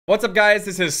What's up, guys?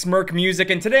 This is Smirk Music,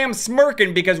 and today I'm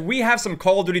smirking because we have some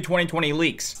Call of Duty 2020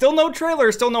 leaks. Still no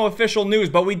trailer, still no official news,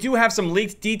 but we do have some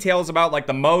leaked details about like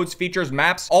the modes, features,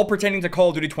 maps, all pertaining to Call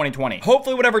of Duty 2020.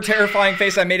 Hopefully whatever terrifying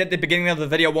face I made at the beginning of the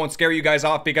video won't scare you guys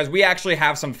off, because we actually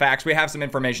have some facts, we have some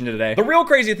information today. The real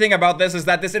crazy thing about this is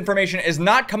that this information is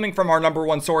not coming from our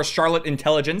 #1 source, Charlotte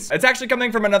Intelligence. It's actually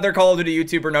coming from another Call of Duty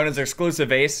YouTuber known as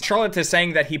Exclusive Ace. Charlotte is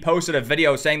saying that he posted a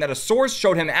video saying that a source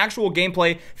showed him actual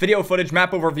gameplay, video footage,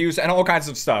 map overviews, and all kinds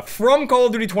of stuff from Call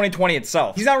of Duty 2020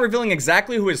 itself. He's not revealing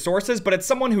exactly who his source is, but it's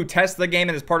someone who tests the game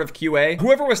and is part of QA.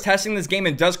 Whoever was testing this game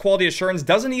and does quality assurance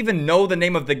doesn't even know the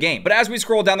name of the game. But as we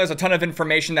scroll down, there's a ton of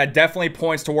information that definitely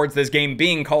points towards this game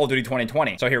being Call of Duty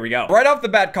 2020. So here we go. Right off the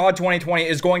bat, COD 2020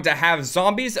 is going to have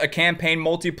zombies, a campaign,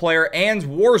 multiplayer, and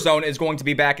Warzone is going to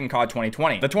be back in COD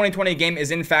 2020. The 2020 game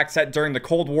is in fact set during the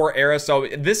Cold War era, so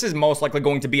this is most likely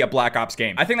going to be a Black Ops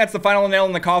game. I think that's the final nail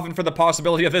in the coffin for the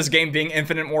possibility of this game being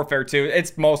Infinite Warfare 2.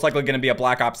 It's most likely going to be a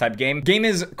Black Ops type game. Game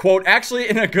is, quote, actually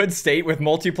in a good state with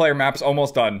multiplayer maps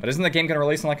almost done. But isn't the game going to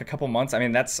release in like a couple months? I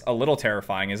mean, that's a little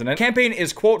terrifying, isn't it? Campaign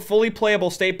is, quote, fully playable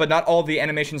state, but not all of the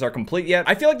animations are complete yet.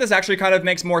 I feel like this actually kind of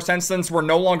makes more sense since we're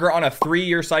no longer on a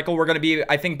 3-year cycle. We're going to be,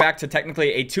 I think, back to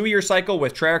technically a 2-year cycle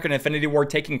with Treyarch and Infinity Ward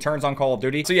taking turns on Call of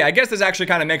Duty. So yeah, I guess this actually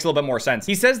kind of makes a little bit more sense.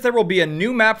 He says there will be a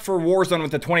new map for Warzone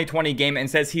with the 2020 game and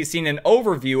says he's seen an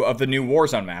overview of the new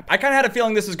Warzone map. I kind of had a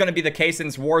feeling this is going to be the case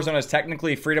since Warzone is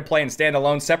technically free to play and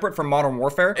standalone, separate from Modern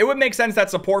Warfare. It would make sense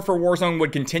that support for Warzone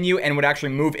would continue and would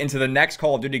actually move into the next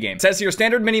Call of Duty game. It says here,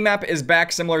 standard minimap is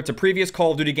back similar to previous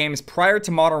Call of Duty games prior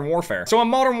to Modern Warfare. So in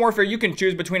Modern Warfare, you can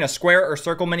choose between a square or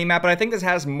circle minimap, but I think this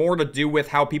has more to do with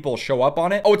how people show up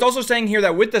on it. Oh, it's also saying here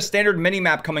that with the standard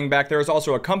minimap coming back, there is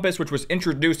also a compass, which was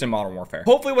introduced in Modern Warfare.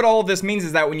 Hopefully what all of this means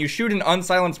is that when you shoot an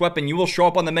unsilenced weapon, you will show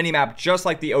up on the minimap just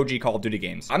like the OG Call of Duty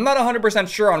games. I'm not 100%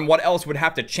 sure on what else would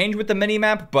have to change with the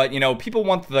minimap, but you know, people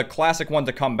want the classic one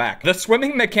to come back. The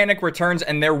swimming mechanic returns,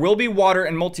 and there will be water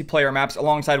in multiplayer maps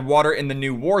alongside water in the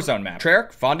new Warzone map.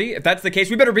 Treyarch, Fondy, if that's the case,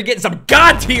 we better be getting some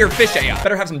god-tier fish at ya.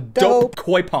 Better have some dope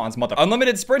koi ponds, mother.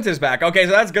 Unlimited sprint is back. Okay,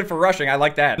 so that's good for rushing. I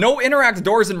like that. No interact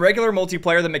doors in regular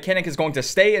multiplayer. The mechanic is going to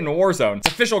stay in Warzone. It's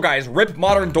official, guys. Rip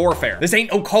Modern Warfare. This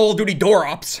ain't no Call of Duty Door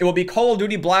Ops. It will be Call of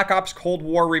Duty Black Ops Cold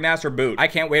War Remaster Boot. I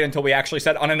can't wait until we actually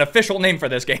set on an official name for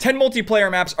this game. 10 multiplayer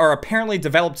maps are apparently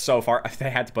developed so far. They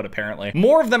had to put apparently.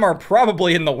 More of them are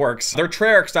probably in the works. They're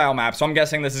Treyarch style maps, so I'm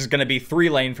guessing this is going to be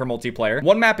 3-lane for multiplayer.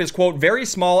 One map is, quote, very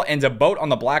small and a boat on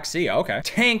the Black Sea. Okay.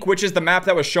 Tank, which is the map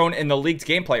that was shown in the leaked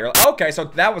gameplay. Okay, so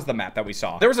that was the map that we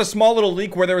saw. There was a small little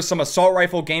leak where there was some assault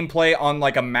rifle gameplay on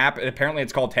like a map. Apparently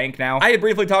it's called Tank now. I had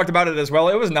briefly talked about it as well.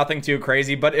 It was nothing too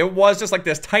crazy, but it was just like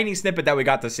this tiny snippet that we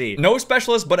got to see. No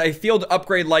specialist, but a field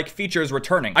upgrade like features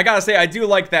returning. I gotta say, I do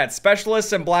like that.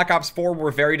 Specialists in Black Ops 4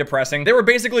 were very depressing. They were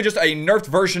basically just a nerfed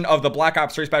version of the Black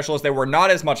Ops 3 specialists. They were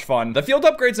not as much fun. The field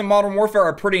upgrades in Modern Warfare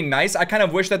are pretty nice. I kind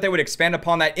of wish that they would expand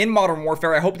upon that in Modern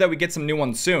Warfare. I hope that we get some new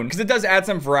ones soon, because it does add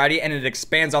some variety and it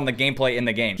expands on the gameplay in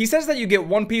the game. He says that you get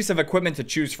one piece of equipment to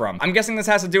choose from. I'm guessing this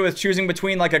has to do with choosing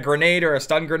between like a grenade or a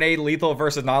stun grenade, lethal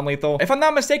versus non-lethal. If I'm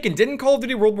not mistaken, didn't Call of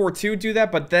Duty World War II do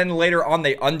that, but then later on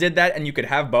they undid that and you could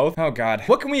have both? Oh god.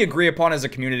 What can we agree upon as a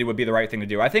community would be the right thing to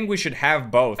do? I think we should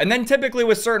have both. And then typically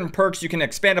with certain perks, you can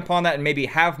expand upon that and maybe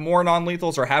have more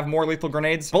non-lethals or have more lethal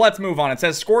grenades. But let's move on. It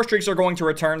says score streaks are going to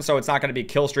return, so it's not going to be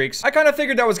kill streaks. I kind of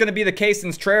figured that was going to be the case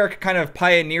since Treyarch kind of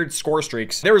pioneered score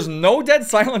streaks. There is no dead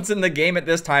silence in the game at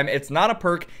this time. It's not a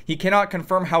perk. He cannot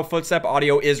confirm how footstep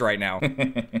audio is right now.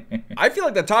 I feel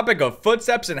like the topic of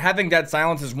footsteps and having dead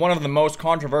silence is one of the most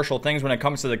controversial things when it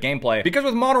comes to the gameplay. Because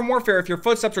with Modern Warfare, if your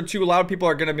footsteps are too loud, people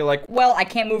are going to be like, well, I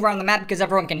can't move around the map because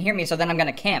everyone can hear me, so then I'm going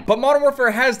to camp. But Modern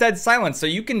Warfare has dead silence, so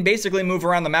you can basically move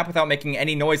around the map without making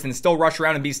any noise and still rush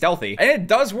around and be stealthy. And it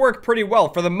does work pretty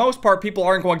well. For the most part, people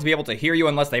aren't going to be able to hear you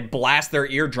unless they blast their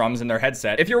eardrums in their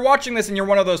headset. If you're watching this and you're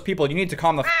one of those people, you need to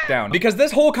calm the f down, because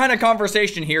this whole kind of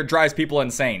conversation here drives people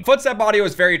insane. Footstep audio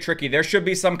is very tricky. There should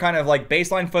be some kind of like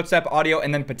baseline footstep audio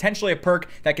and then potentially a perk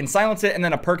that can silence it and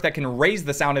then a perk that can raise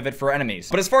the sound of it for enemies.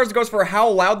 But as far as it goes for how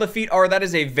loud the feet are, that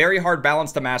is a very hard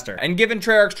balance to master. And given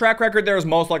Treyarch's track record, there is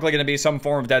most likely going to be some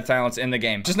form of dead silence in the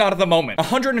game. Just not at the moment.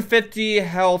 150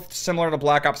 health, similar to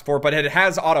Black Ops 4, but it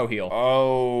has auto heal.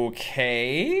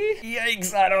 Okay.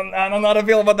 Yikes, I don't know how to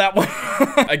feel about that one.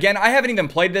 Again, I haven't even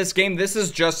played this game. This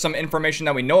is just some information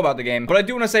that we know about the game. But I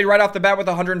do want to say right off the bat with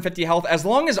 150 health, as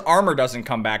long as armor doesn't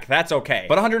come back, that's okay.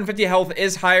 But 150 health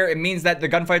is higher. It means that the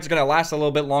gunfight's going to last a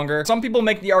little bit longer. Some people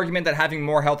make the argument that having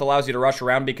more health allows you to rush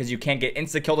around because you can't get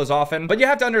insta-killed as often. But you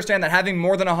have to understand that having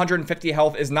more than 150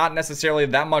 health is not necessarily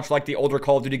that much like the older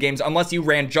Call of Duty games unless you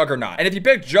ran Juggernaut. And if you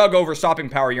pick Jug over stopping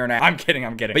power, you're an ass. I'm kidding.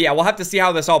 But But yeah, we'll have to see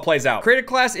how this all plays out. Creator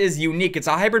class is unique. It's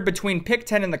a hybrid between pick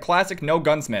 10 and the classic no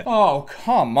gunsmith. Oh,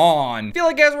 come on. I feel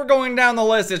like as we're going down the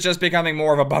list, it's just becoming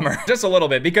more of a bummer. Just a little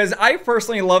bit, because I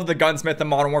personally love the gunsmith in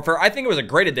Modern Warfare. I think it was a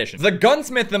great addition. The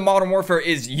gunsmith in Modern Warfare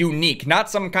is unique, not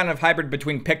some kind of hybrid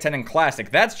between pick 10 and classic.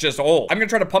 That's just old. I'm gonna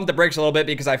try to pump the brakes a little bit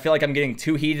because I feel like I'm getting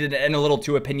too heated and a little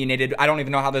too opinionated. I don't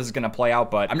even know how this is gonna play out,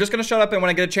 but I'm just gonna shut up, and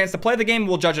when I get a chance to play the game,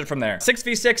 we'll judge it from there.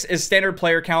 6v6 is standard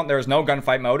player count. There is no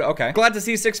gunfight mode. Okay. Glad to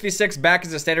see 6v6 back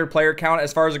as a standard player count.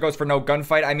 As far as it goes for no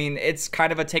gunfight, I mean, it's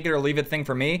kind of a take it or leave it thing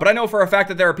for me, but I know for a fact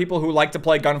that there are people who like to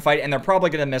play gunfight, and they're probably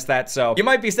gonna miss that, so you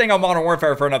might be staying on Modern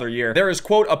Warfare for another year. There is,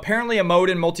 quote, apparently a mode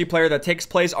in multiplayer that takes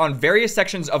place on various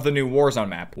sections of the new Warzone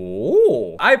map.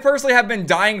 Ooh. I personally have been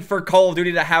dying for Call of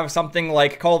Duty to have something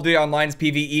like Call of Duty Online's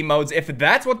PvE modes. If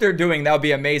that's what they're doing, that would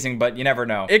be amazing, but you never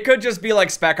know. It could just be like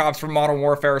Spec Ops from Modern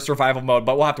Warfare survival mode,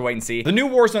 but we'll have to wait and see. The new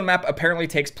Warzone map apparently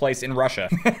takes place in Russia.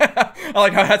 I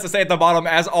like how it has to say at the bottom,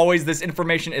 as always, this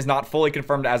information is not fully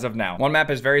confirmed as of now. One map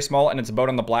is very small, and it's a boat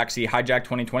on the Black Sea, Hijacked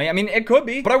 2020. I mean, it could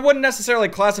be, but I wouldn't necessarily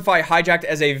classify Hijacked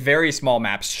as a very small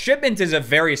map. Shipment is a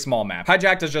very small map.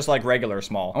 Hijacked is just like regular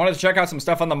small. I wanted to check out some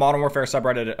stuff on the Modern Warfare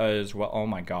subreddit as well. Oh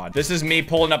my god. This is me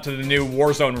pulling up to the new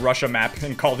Warzone Russia map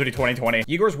in Call of Duty 2020.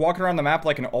 Igor's walking around the map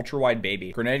like an ultra-wide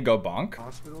baby. Grenade go bonk.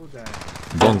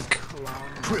 Bonk.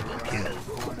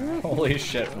 Holy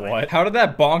shit, what? How did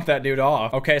that bonk that dude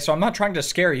off? Okay, so I'm not trying to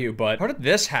scare you, but how did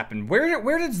this happen?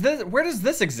 Where does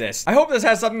this exist? I hope this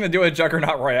has something to do with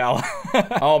Juggernaut Royale.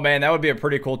 Oh man, that would be a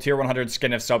pretty cool tier 100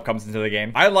 skin if Soap comes into the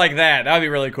game. I like that. That'd be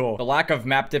really cool. The lack of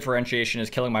map differentiation is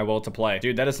killing my will to play.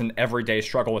 Dude, that is an everyday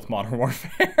struggle with Modern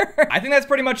Warfare. I think that's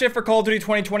pretty much it for Call of Duty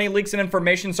 2020 leaks and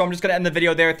information, so I'm just gonna end the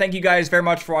video there. Thank you guys very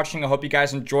much for watching. I hope you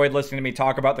guys enjoyed listening to me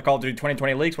talk about the Call of Duty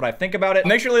 2020 leaks, what I think about it.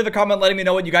 Make sure to leave a comment letting me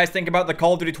know what you guys think about the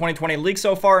Call of Duty 2020 leaks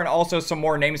so far, and also some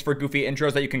more names for goofy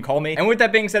intros that you can call me. And with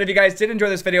that being said, if you guys did enjoy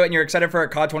this video and you're excited for a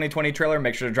COD 2020 trailer,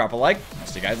 make sure to drop a like. I'll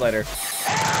see you guys later.